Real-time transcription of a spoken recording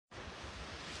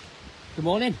Good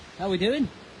morning, how are we doing?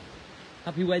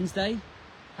 Happy Wednesday,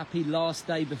 happy last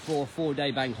day before a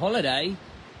 4-day bank holiday.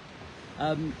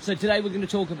 So today we're going to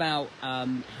talk about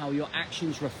how your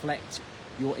actions reflect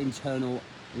your internal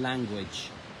language.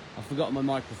 I've forgotten my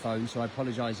microphone, so I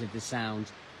apologise if the sound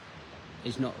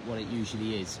is not what it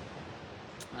usually is.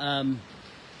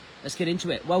 Let's get into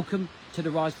it. Welcome to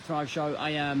the Rise to Thrive show. I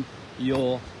am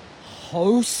your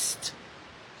host,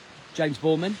 James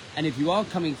Borman, and if you are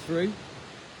coming through,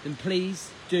 then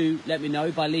please do let me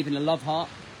know by leaving a love heart,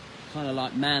 kind of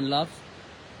like man love,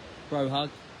 bro hug.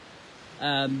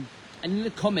 And in the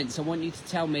comments, I want you to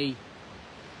tell me,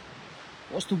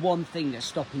 what's the one thing that's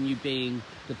stopping you being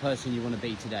the person you want to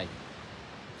be today?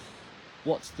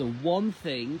 What's the one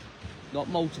thing, not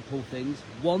multiple things,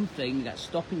 one thing that's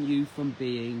stopping you from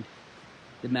being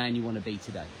the man you want to be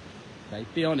today? Okay,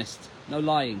 be honest, no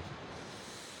lying.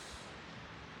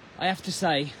 I have to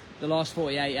say, the last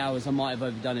 48 hours I might have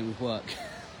overdone it with work.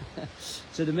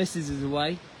 So the missus is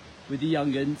away with the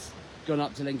young uns, gone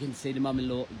up to Lincoln to see the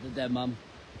mum-in-law, their mum.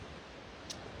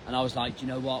 And I was like, do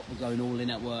you know what, we're going all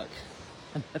in at work.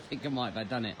 And I think I might have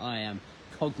done it. I am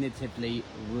cognitively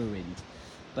ruined.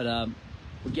 But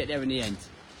we'll get there in the end.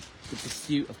 The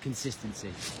pursuit of consistency.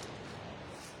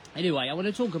 Anyway, I want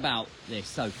to talk about this.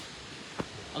 So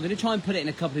I'm going to try and put it in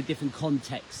a couple of different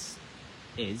contexts,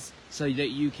 so that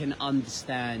you can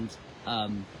understand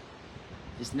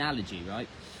this analogy, right?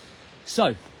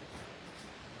 So,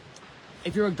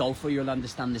 if you're a golfer, you'll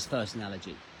understand this first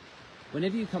analogy.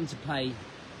 Whenever you come to play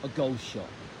a golf shot,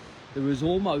 there is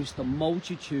almost a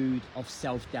multitude of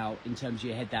self-doubt in terms of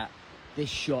your head that this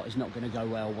shot is not going to go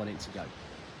where I want it to go.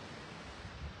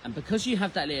 And because you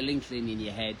have that little inkling in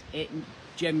your head, it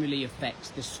generally affects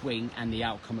the swing and the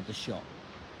outcome of the shot.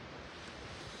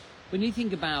 When you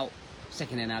think about,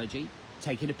 second analogy,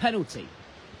 taking a penalty.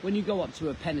 When you go up to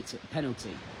a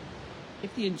penalty,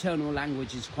 if the internal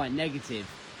language is quite negative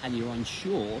and you're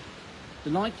unsure, the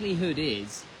likelihood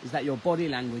is that your body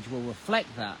language will reflect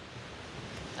that,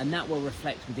 and that will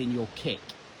reflect within your kick.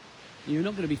 You're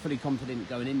not going to be fully confident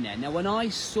going in there. Now, when I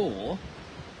saw,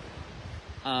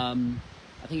 I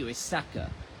think it was Saka,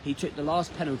 he took the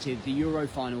last penalty of the Euro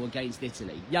final against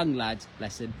Italy. Young lad,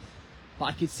 bless him. But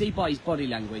I could see by his body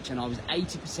language, and I was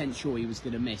 80% sure he was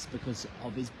going to miss because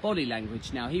of his body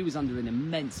language. Now, he was under an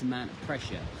immense amount of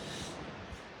pressure,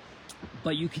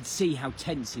 but you could see how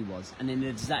tense he was. And then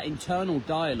there's that internal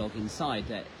dialogue inside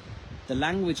that the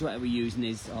language that we're using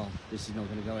is, oh, this is not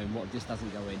going to go in, what if this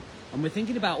doesn't go in? And we're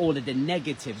thinking about all of the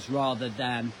negatives rather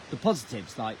than the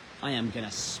positives, like, I am going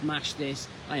to smash this,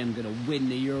 I am going to win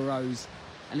the Euros.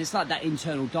 And it's like that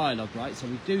internal dialogue, right? So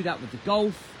we do that with the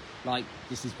golf. Like,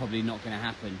 this is probably not going to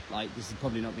happen. Like, this is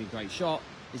probably not be a great shot.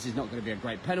 This is not going to be a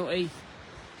great penalty.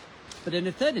 But then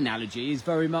the third analogy is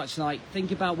very much like,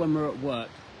 think about when we're at work,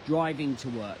 driving to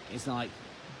work. It's like,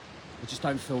 I just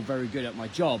don't feel very good at my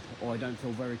job, or I don't feel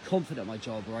very confident at my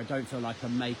job, or I don't feel like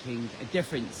I'm making a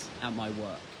difference at my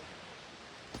work.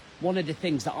 One of the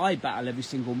things that I battle every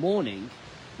single morning,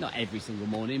 not every single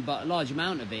morning, but a large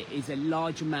amount of it, is a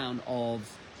large amount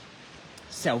of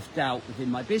self-doubt within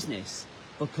my business.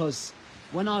 Because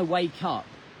when I wake up,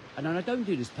 and I don't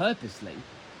do this purposely,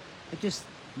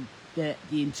 the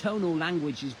internal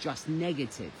language is just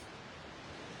negative.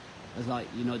 It's like,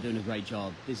 you're not doing a great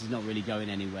job. This is not really going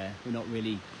anywhere. We're not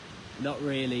really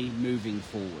moving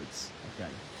forwards.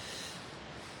 Okay.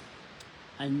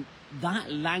 And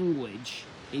that language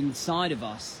inside of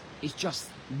us is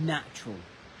just natural.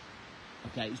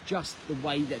 Okay, it's just the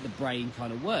way that the brain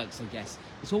kind of works, I guess.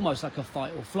 It's almost like a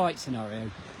fight or flight scenario.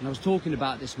 And I was talking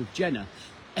about this with Jenna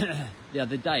the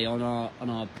other day on our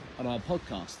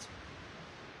podcast.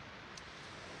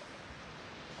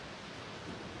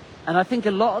 And I think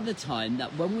a lot of the time that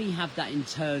when we have that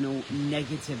internal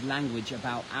negative language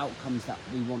about outcomes that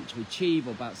we want to achieve,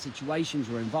 or about situations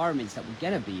or environments that we're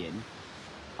going to be in,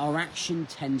 our action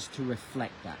tends to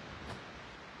reflect that.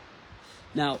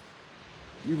 Now,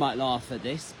 you might laugh at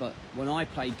this, but when I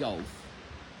play golf,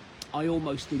 I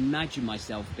almost imagine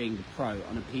myself being the pro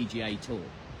on a PGA tour,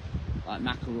 like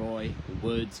McIlroy or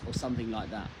Woods or something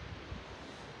like that.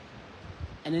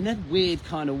 And in a weird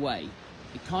kind of way,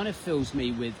 it kind of fills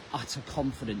me with utter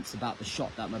confidence about the shot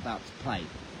that I'm about to play.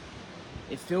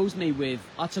 It fills me with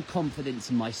utter confidence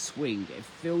in my swing. It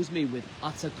fills me with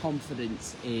utter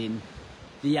confidence in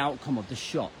the outcome of the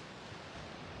shot.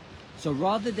 So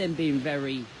rather than being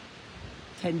very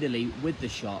tenderly with the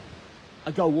shot,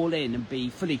 I go all in and be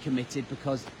fully committed,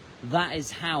 because that is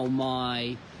how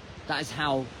my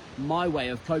way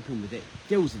of coping with it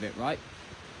deals with it, right?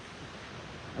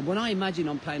 And when I imagine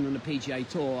I'm playing on a PGA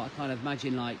Tour, I kind of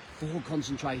imagine like full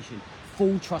concentration,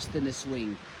 full trust in the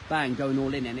swing, bang, going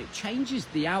all in, and it changes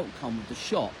the outcome of the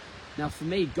shot. Now for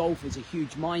me, golf is a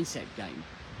huge mindset game,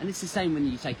 and it's the same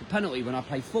when you take a penalty. When I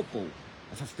play football,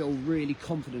 if I feel really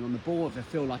confident on the ball, if I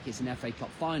feel like it's an FA Cup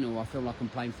final, or I feel like I'm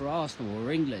playing for Arsenal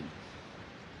or England,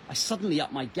 I suddenly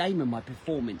up my game and my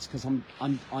performance, because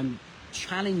I'm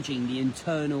challenging the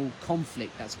internal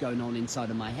conflict that's going on inside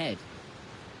of my head.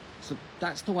 So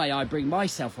that's the way I bring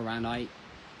myself around. I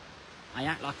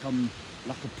act like I'm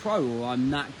like a pro, or I'm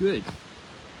that good.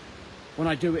 When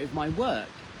I do it with my work,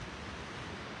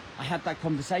 I have that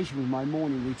conversation with my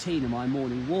morning routine and my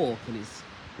morning walk, and it's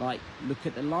like, look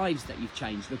at the lives that you've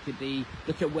changed.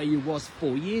 Look at where you was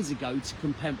 4 years ago to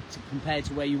compare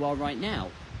to where you are right now.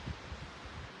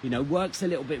 You know, work's a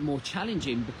little bit more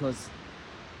challenging, because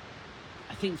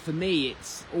I think for me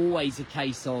it's always a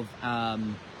case of that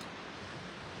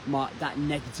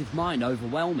negative mind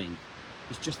overwhelming.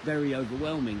 It's just very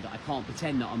overwhelming that I can't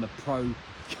pretend that I'm a pro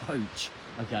coach,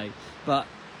 okay? But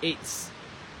it's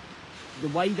the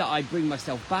way that I bring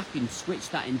myself back and switch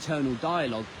that internal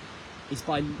dialogue is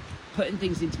by putting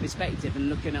things into perspective and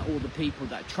looking at all the people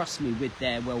that trust me with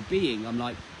their well-being. I'm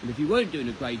like, well, if you weren't doing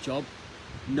a great job,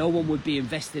 no one would be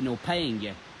investing or paying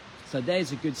you. So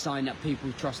there's a good sign that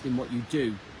people trust in what you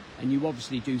do, and you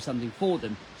obviously do something for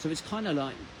them. So it's kind of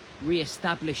like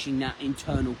re-establishing that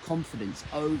internal confidence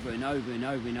over and over and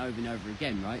over and over and over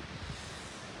again, right?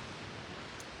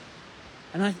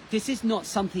 And this is not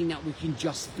something that we can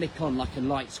just flick on like a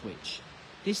light switch.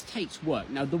 This takes work.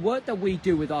 Now, the work that we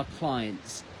do with our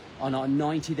clients on our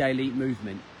 90-day elite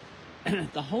movement,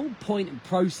 the whole point and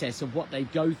process of what they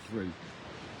go through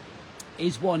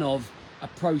is one of a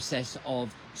process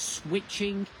of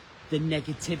switching the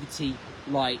negativity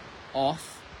light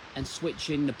off and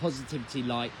switching the positivity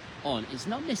light on. It's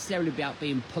not necessarily about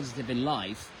being positive in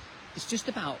life. It's just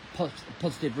about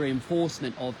positive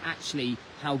reinforcement of actually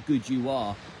how good you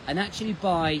are. And actually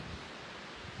by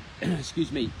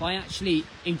by actually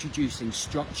introducing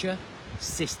structure,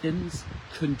 systems,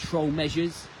 control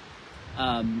measures,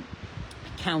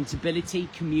 accountability,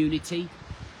 community,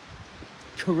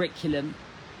 curriculum,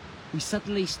 we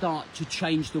suddenly start to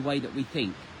change the way that we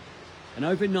think. And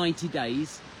over 90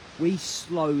 days, we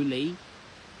slowly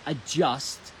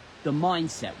adjust the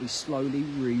mindset. We slowly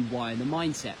rewire the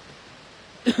mindset.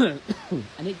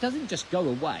 And it doesn't just go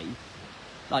away.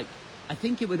 Like, I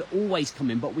think it would always come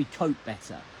in, but we cope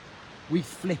better. We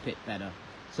flip it better.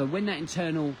 So when that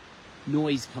internal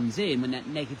noise comes in, when that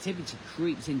negativity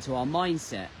creeps into our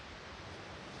mindset,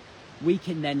 we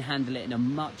can then handle it in a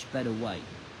much better way,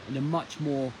 in a much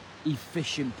more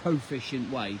efficient,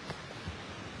 proficient way,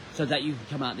 so that you can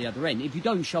come out the other end. If you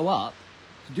don't show up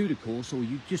to do the course, or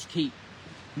you just keep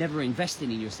never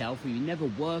investing in yourself, or you never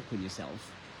work on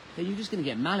yourself, then you're just going to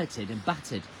get malleted and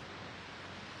battered.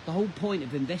 The whole point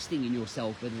of investing in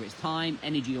yourself, whether it's time,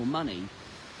 energy, or money,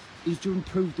 is to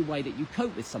improve the way that you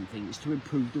cope with something, is to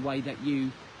improve the way that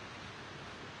you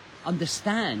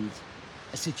understand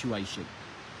a situation.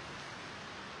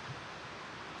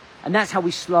 And that's how we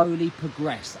slowly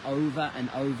progress over and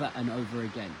over and over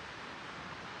again.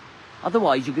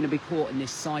 Otherwise, you're going to be caught in this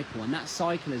cycle, and that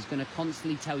cycle is going to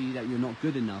constantly tell you that you're not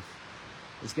good enough.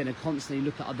 It's going to constantly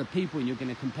look at other people and you're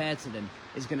going to compare to them.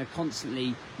 It's going to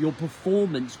constantly, your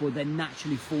performance will then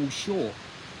naturally fall short.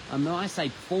 And when I say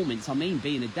performance, I mean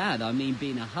being a dad, I mean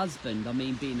being a husband, I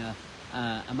mean being a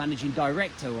managing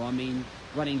director, or I mean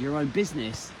running your own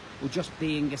business, or just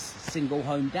being a single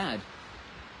home dad.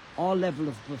 Our level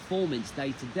of performance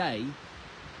day to day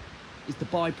is the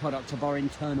byproduct of our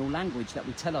internal language that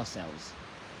we tell ourselves.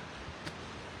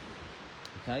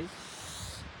 Okay?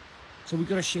 So we've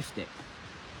got to shift it.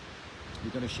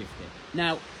 We've got to shift it.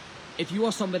 Now, if you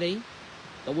are somebody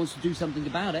that wants to do something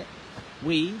about it,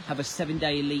 we have a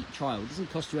 7-day elite trial. It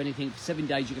doesn't cost you anything. For 7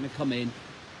 days, you're going to come in.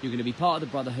 You're going to be part of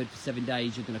the Brotherhood for 7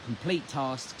 days. You're going to complete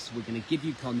tasks. We're going to give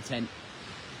you content.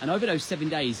 And over those 7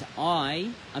 days, I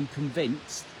am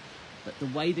convinced that the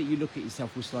way that you look at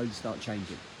yourself will slowly start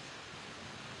changing.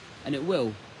 And it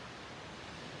will.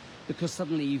 Because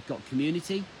suddenly you've got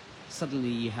community. Suddenly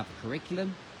you have a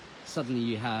curriculum. Suddenly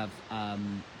you have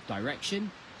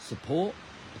direction, support,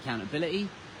 accountability.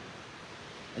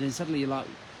 And then suddenly you're like,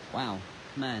 wow,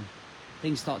 man,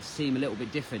 things start to seem a little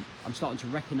bit different. I'm starting to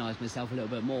recognise myself a little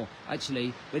bit more.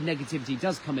 Actually, when negativity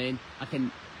does come in, I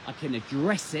can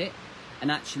address it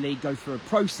and actually go through a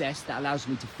process that allows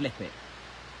me to flip it.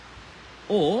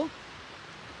 Or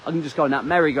I can just go on that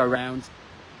merry-go-round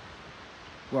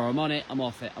where I'm on it, I'm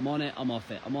off it, I'm on it, I'm off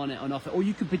it, I'm on it, I'm off it. Or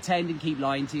you could pretend and keep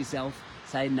lying to yourself,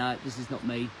 saying, no, this is not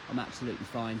me, I'm absolutely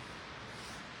fine.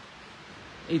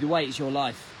 either way, it's your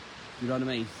life. You know what I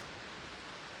mean?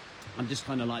 I'm just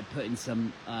kind of like putting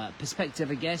some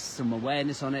perspective, I guess, some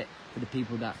awareness on it for the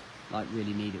people that like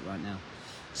really need it right now.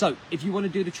 So if you want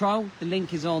to do the trial, the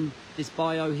link is on this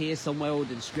bio here somewhere, or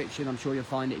the description. I'm sure you'll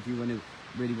find it if you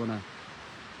really want to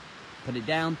put it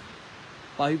down.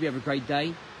 But I hope you have a great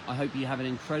day. I hope you have an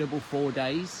incredible 4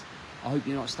 days. I hope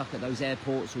you're not stuck at those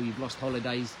airports or you've lost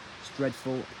holidays. It's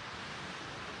dreadful.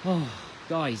 Oh,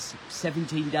 guys,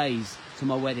 17 days to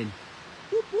my wedding.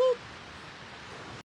 Whoop, whoop.